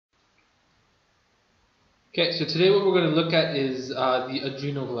Okay, so today what we're going to look at is the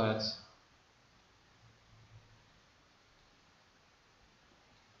adrenal glands.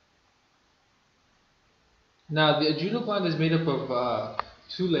 Now, the adrenal gland is made up of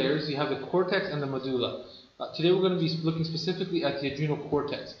two layers. You have the cortex and the medulla. Today we're going to be looking specifically at the adrenal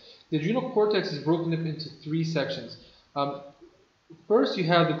cortex. The adrenal cortex is broken up into three sections. First, you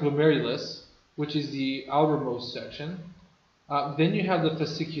have the glomerulus, which is the outermost section. Then you have the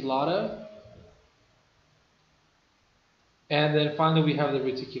fasciculata. And then finally we have the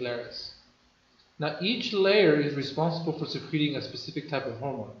reticularis. Now each layer is responsible for secreting a specific type of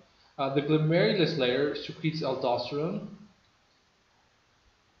hormone. The glomerulus layer secretes aldosterone.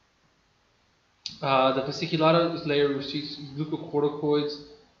 The fasciculata layer secretes glucocorticoids,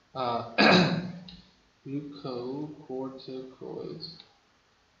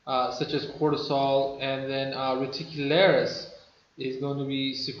 such as cortisol, and then reticularis is going to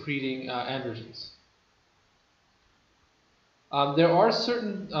be secreting androgens. There are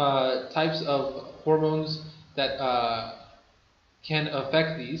certain types of hormones that can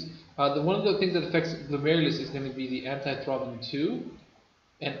affect these. One of the things that affects glomerulus is going to be the antithrombin 2,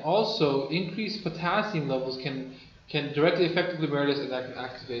 and also increased potassium levels can directly affect the glomerulus, and that can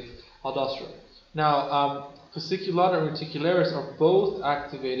activate aldosterone. Now, fasciculata and reticularis are both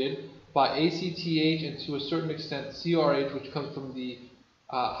activated by ACTH and to a certain extent CRH, which comes from the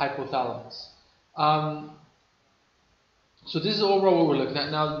hypothalamus. So this is overall what we're looking at.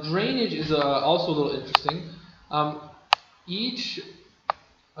 Now, drainage is also a little interesting. Each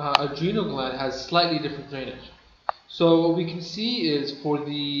adrenal gland has slightly different drainage. So what we can see is for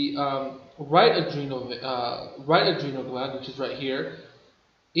the right adrenal gland, which is right here,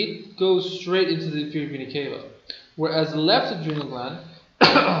 it goes straight into the inferior vena cava, whereas the left adrenal gland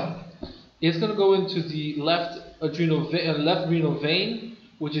is going to go into the left renal vein,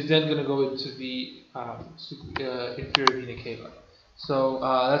 which is then going to go into the inferior vena cava. So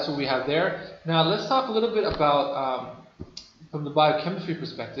that's what we have there. Now let's talk a little bit about, from the biochemistry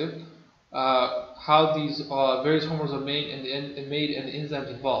perspective, how these various hormones are made and the enzymes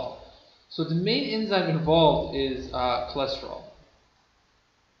involved. So the main enzyme involved is cholesterol.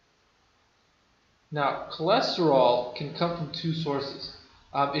 Now cholesterol can come from two sources.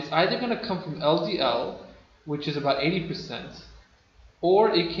 It's either going to come from LDL, which is about 80%, or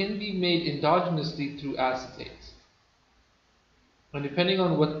it can be made endogenously through acetate. And depending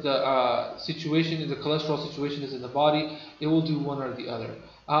on what the situation is, the cholesterol situation is in the body, it will do one or the other.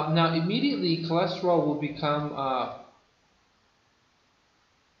 Now, immediately, cholesterol will become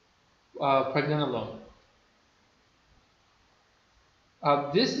pregnenolone.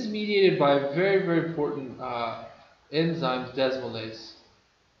 This is mediated by a very, very important enzyme, desmolase.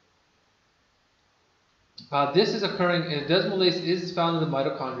 This is occurring, and desmolase is found in the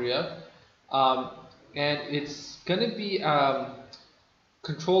mitochondria, and it's going to be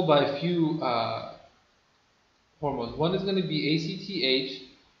controlled by a few hormones. One is going to be ACTH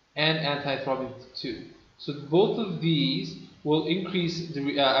and antithrombin 2. So both of these will increase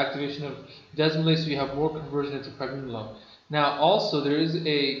the activation of desmolase, so you have more conversion into pregnenolone. Now also there is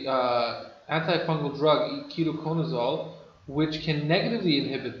a antifungal drug, ketoconazole, which can negatively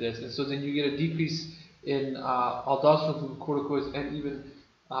inhibit this, and so then you get a decrease in aldosterone, glucocorticoids, and even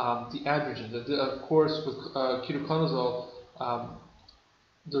the androgens. Of course, with ketoconazole,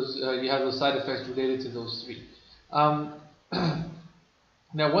 you have those side effects related to those three. Now,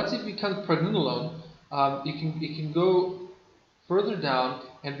 once it becomes pregnenolone, it can go further down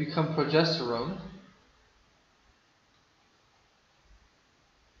and become progesterone.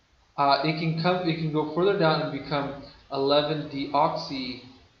 It can go further down and become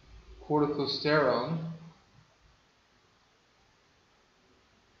 11-deoxycorticosterone,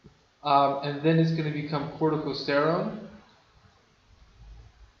 and then it's going to become corticosterone,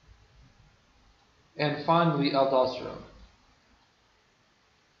 and finally aldosterone.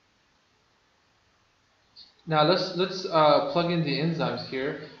 Now let's plug in the enzymes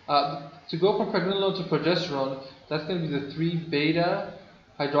here. To go from pregnenolone to progesterone, that's going to be the 3-beta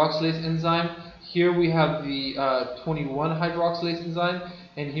hydroxylase enzyme. Here we have the 21 hydroxylase enzyme,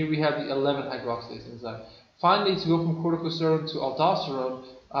 and here we have the 11 hydroxylase enzyme. Finally, to go from corticosterone to aldosterone,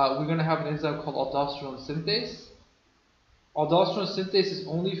 we're going to have an enzyme called aldosterone synthase. Aldosterone synthase is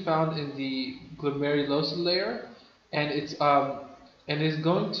only found in the glomerulosal layer, and it's is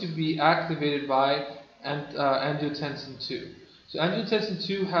going to be activated by angiotensin 2. So angiotensin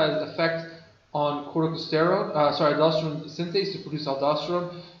 2 has effect on aldosterone synthase to produce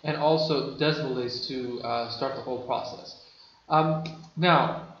aldosterone, and also desmolase to start the whole process.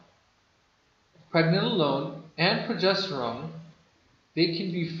 Now, pregnenolone and progesterone, they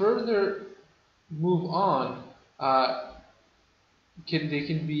can be further move on, they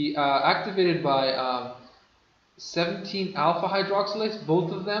can be activated by 17 alpha hydroxylase,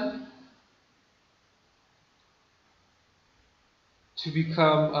 both of them, to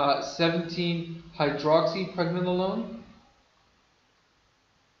become 17 hydroxypregnenolone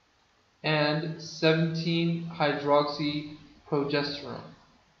and 17 hydroxyprogesterone.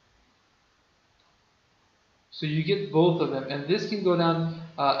 So you get both of them, and this can go down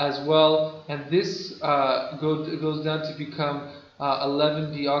as well, and this goes down to become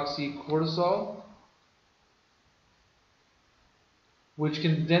 11-deoxycortisol, which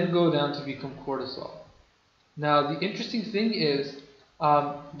can then go down to become cortisol. Now, the interesting thing is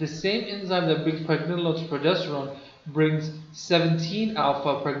the same enzyme that brings pregnenolone to progesterone brings 17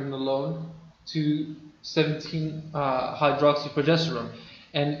 alpha pregnenolone to 17 hydroxyprogesterone.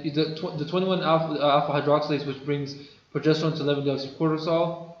 And the 21 alpha hydroxylase, which brings progesterone to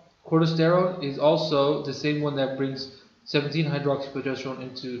 11-deoxycortisol, cortisterone is also the same one that brings 17 hydroxyprogesterone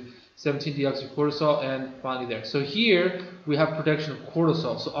into 17-deoxycortisol, and finally there. So here we have production of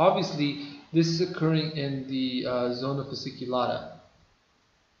cortisol. So obviously this is occurring in the zona fasciculata.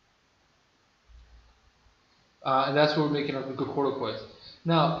 And that's where we're making our glucocorticoids.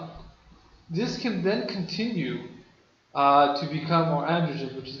 Now, this can then continue to become our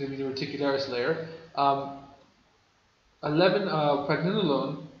androgens, which is going to be the reticularis layer.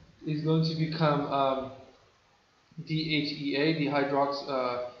 11-pregnenolone is going to become DHEA,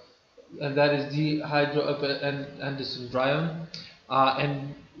 and that is dihydroandrostenedione,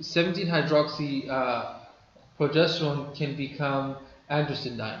 and 17-hydroxyprogesterone can become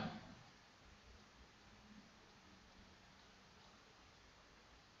androstenedione.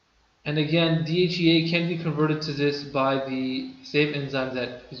 And again, DHEA can be converted to this by the same enzyme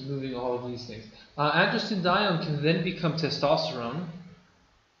that is moving all of these things. Androstenedione can then become testosterone,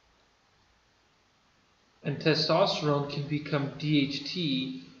 and testosterone can become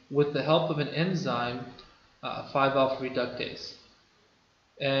DHT with the help of an enzyme, 5-alpha reductase.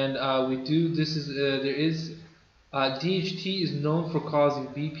 And DHT is known for causing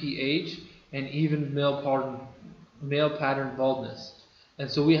BPH and even male pattern baldness. And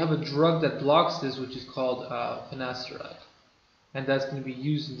so we have a drug that blocks this, which is called finasteride, and that's going to be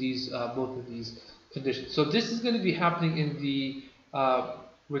used in both of these conditions. So this is going to be happening in the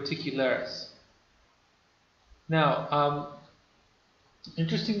reticularis. Now,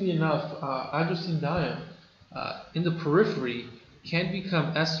 interestingly enough, androstenedione in the periphery can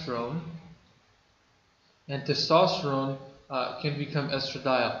become estrone, and testosterone can become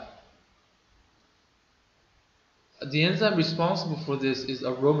estradiol. The enzyme responsible for this is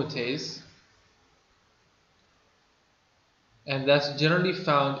aromatase, and that's generally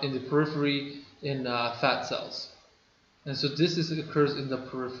found in the periphery in fat cells. And so this occurs in the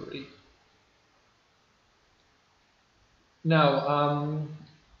periphery. Now,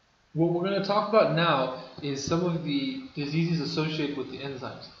 what we're going to talk about now is some of the diseases associated with the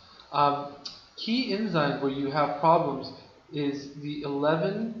enzymes. Key enzymes where you have problems is the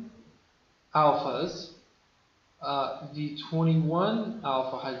 11 alphas, the 21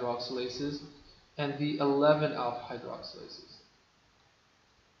 alpha hydroxylases, and the 11 alpha hydroxylases.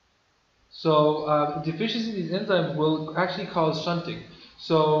 So deficiency in these enzymes will actually cause shunting.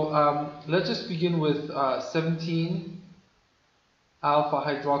 So let's just begin with 17 alpha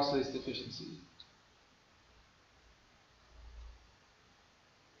hydroxylase deficiency.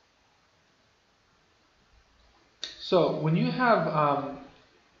 So when you have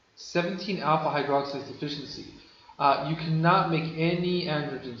 17 alpha hydroxylase deficiency, you cannot make any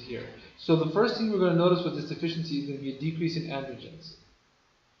androgens here. So the first thing we're going to notice with this deficiency is going to be a decrease in androgens.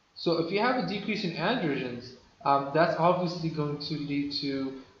 So if you have a decrease in androgens, that's obviously going to lead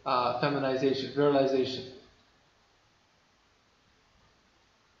to feminization, virilization.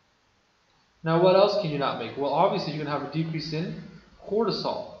 Now what else can you not make? Well, obviously you're going to have a decrease in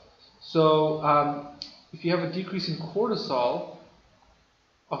cortisol. So if you have a decrease in cortisol,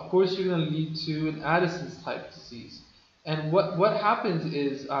 of course you're going to lead to an Addison's type disease. And what happens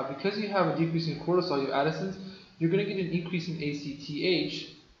is, because you have a decrease in cortisol, you have Addison's, you're going to get an increase in ACTH,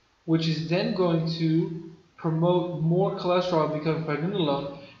 which is then going to promote more cholesterol becoming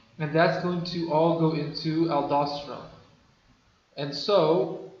pregnenolone, and that's going to all go into aldosterone. And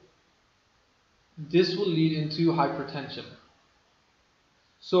so this will lead into hypertension.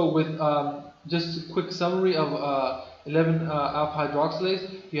 So with just a quick summary of 11 alpha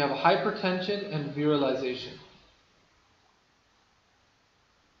hydroxylase, you have hypertension and virilization.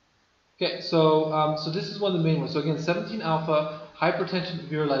 Okay, so this is one of the main ones. So again, 17 alpha, hypertension,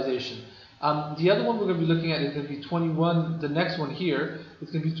 virilization. The other one we're going to be looking at is going to be 21, the next one here,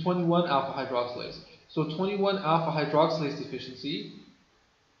 it's going to be 21 alpha hydroxylase. So 21 alpha hydroxylase deficiency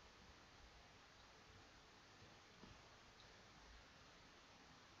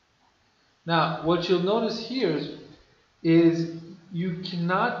Now, what you'll notice here is you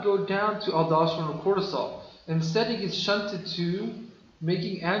cannot go down to aldosterone or cortisol. Instead, it gets shunted to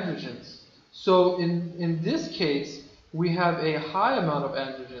making androgens. So in this case, we have a high amount of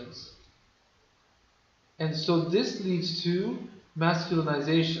androgens. And so this leads to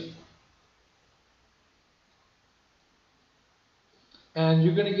masculinization. And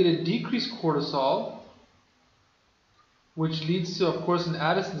you're going to get a decreased cortisol, which leads to, of course, an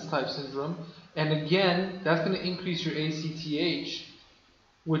Addison's type syndrome. And again, that's going to increase your ACTH,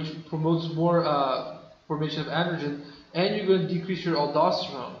 which promotes more formation of androgen, and you're going to decrease your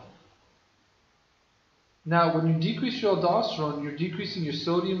aldosterone. Now, when you decrease your aldosterone, you're decreasing your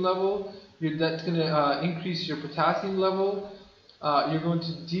sodium level, that's going to increase your potassium level, you're going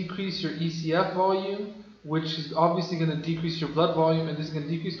to decrease your ECF volume, which is obviously going to decrease your blood volume, and this is going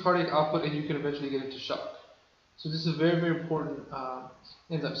to decrease cardiac output, and you can eventually get into shock. So this is a very, very important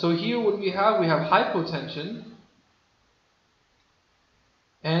enzyme. So here what we have hypotension,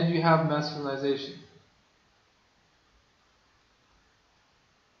 and you have masculinization.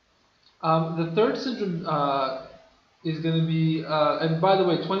 The third syndrome is going to be, and by the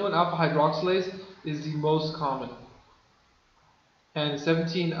way, 21 alpha hydroxylase is the most common. And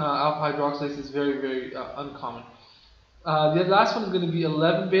 17 alpha hydroxylase is very, very uncommon. The last one is going to be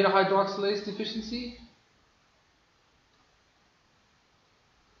 11 beta hydroxylase deficiency.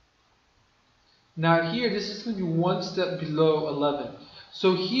 Now here, this is going to be one step below 11.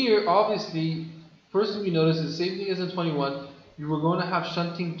 So here, obviously, first thing you notice is the same thing as in 21. You are going to have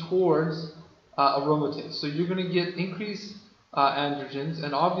shunting towards aromatase. So you're going to get increased androgens,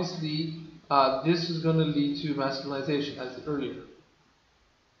 and obviously this is going to lead to masculinization, as earlier.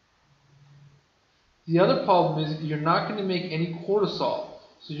 The other problem is you're not going to make any cortisol.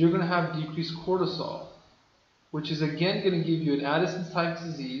 So you're going to have decreased cortisol, which is again going to give you an Addison's type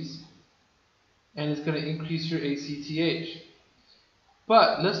disease, and it's going to increase your ACTH.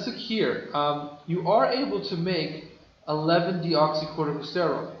 But let's look here. You are able to make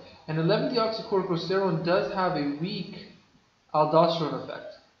 11-deoxycorticosterone. And 11-deoxycorticosterone does have a weak aldosterone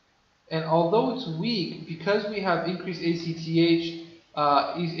effect. And although it's weak, because we have increased ACTH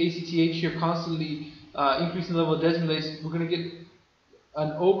here constantly increasing the level of desmolase, we're going to get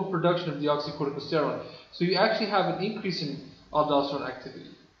an overproduction of deoxycorticosterone. So you actually have an increase in aldosterone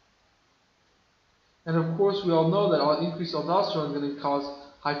activity. And of course, we all know that increased aldosterone is going to cause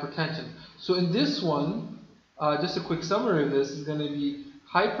hypertension. So in this one, just a quick summary of this is going to be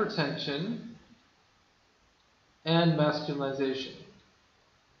hypertension and masculinization.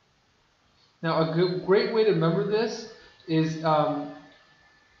 Now, a great way to remember this is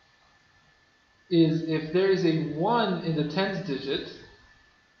if there is a 1 in the tens digit,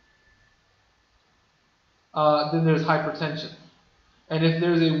 then there's hypertension. And if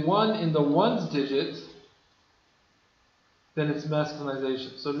there's a 1 in the ones digit, then it's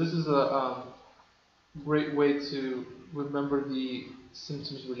masculinization. So this is a great way to remember the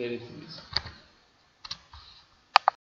symptoms related to these.